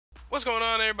What's going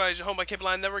on, everybody? It's your homeboy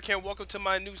Capeline Network here. Welcome to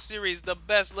my new series, The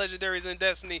Best Legendaries in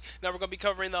Destiny. Now we're going to be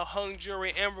covering the Hung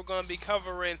Jury and we're going to be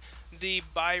covering the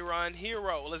Byronic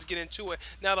hero. Let's get into it.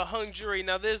 Now the Hung Jury,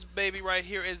 now this baby right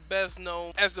here is best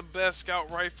known as the best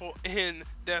scout rifle in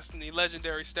Destiny,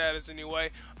 legendary status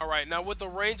anyway. Alright, now with a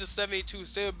range of 72,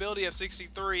 stability of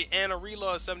 63, and a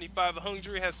reload of 75, the Hung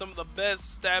Jury has some of the best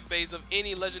stat base of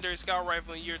any legendary scout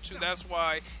rifle in year 2. That's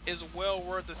why it's well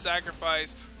worth the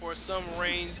sacrifice for some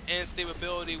range and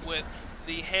stability with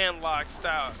the hand lock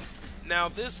style. Now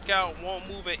this scout won't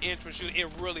move an inch when shooting. It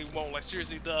really won't. Like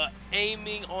seriously, the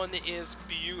aiming on it is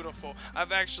beautiful.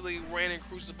 I've actually ran in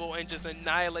Crucible and just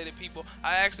annihilated people.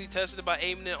 I actually tested it by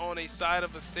aiming it on a side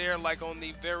of a stair, like on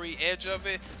the very edge of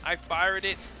it. I fired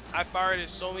it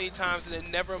so many times and it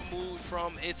never moved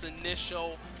from its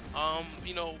initial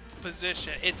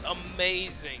position. It's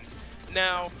amazing.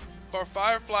 Now for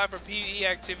Firefly, for PvE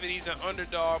activities and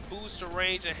Underdog, boost the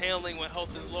range and handling when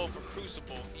health is low for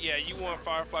Crucible. Yeah, you want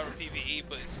Firefly for PvE,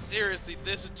 but seriously,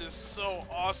 this is just so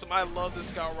awesome. I love this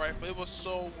scout rifle. It was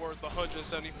so worth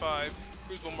 175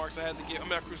 Crucible marks I had to get.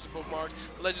 Not Crucible marks,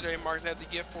 legendary marks I had to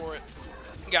get for it.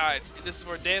 Guys, this is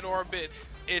for Dead Orbit.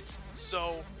 It's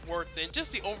so worth it.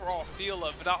 Just the overall feel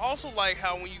of it. I also like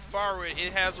how when you fire it,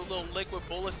 it has a little liquid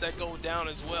bullets that go down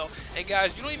as well. And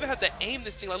guys, you don't even have to aim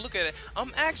this thing. Like, look at it.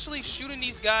 I'm actually shooting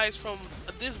these guys from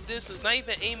this distance, not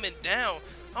even aiming down.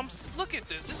 Look at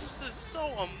this. This is just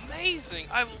so amazing.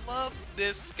 I love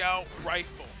this scout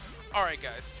rifle. Alright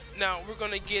guys, now we're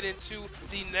going to get into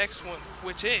the next one,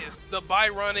 which is the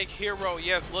Byronic hero.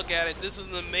 Yes, look at it. This is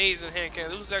an amazing hand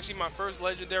cannon. This was actually my first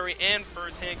legendary and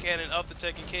first hand cannon of the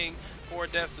Tekken King for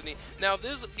Destiny. Now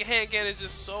this hand cannon is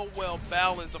just so well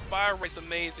balanced. The fire rate's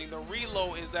amazing. The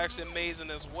reload is actually amazing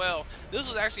as well. This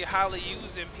was actually highly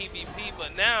used in PvP,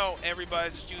 but now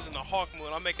everybody's just using the Hawk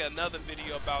mode. I'll make another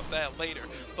video about that later.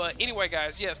 But anyway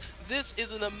guys, yes, this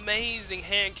is an amazing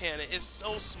hand cannon. It's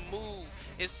so smooth.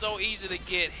 It's so easy to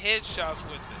get headshots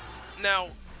with it. Now,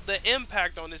 the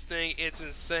impact on this thing, it's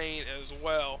insane as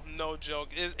well. No joke.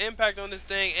 Its impact on this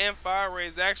thing and fire rate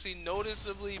is actually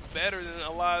noticeably better than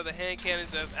a lot of the hand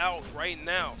cannons that's out right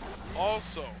now.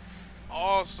 Also,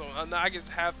 and I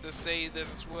just have to say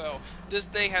this as well, this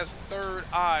thing has third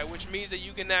eye, which means that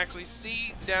you can actually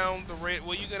see down the radar.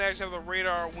 Well, you can actually have the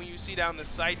radar when you see down the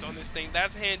sights on this thing.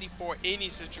 That's handy for any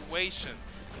situation.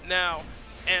 Now,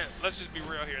 and let's just be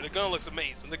real here, the gun looks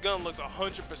amazing. The gun looks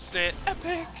 100%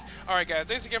 epic. Alright guys,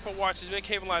 thanks again for watching. It's been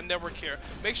Capeline Network here.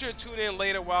 Make sure to tune in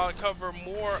later while I cover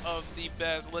more of the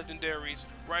best legendaries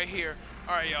right here.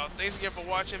 Alright y'all, thanks again for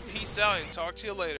watching. Peace out and talk to you later.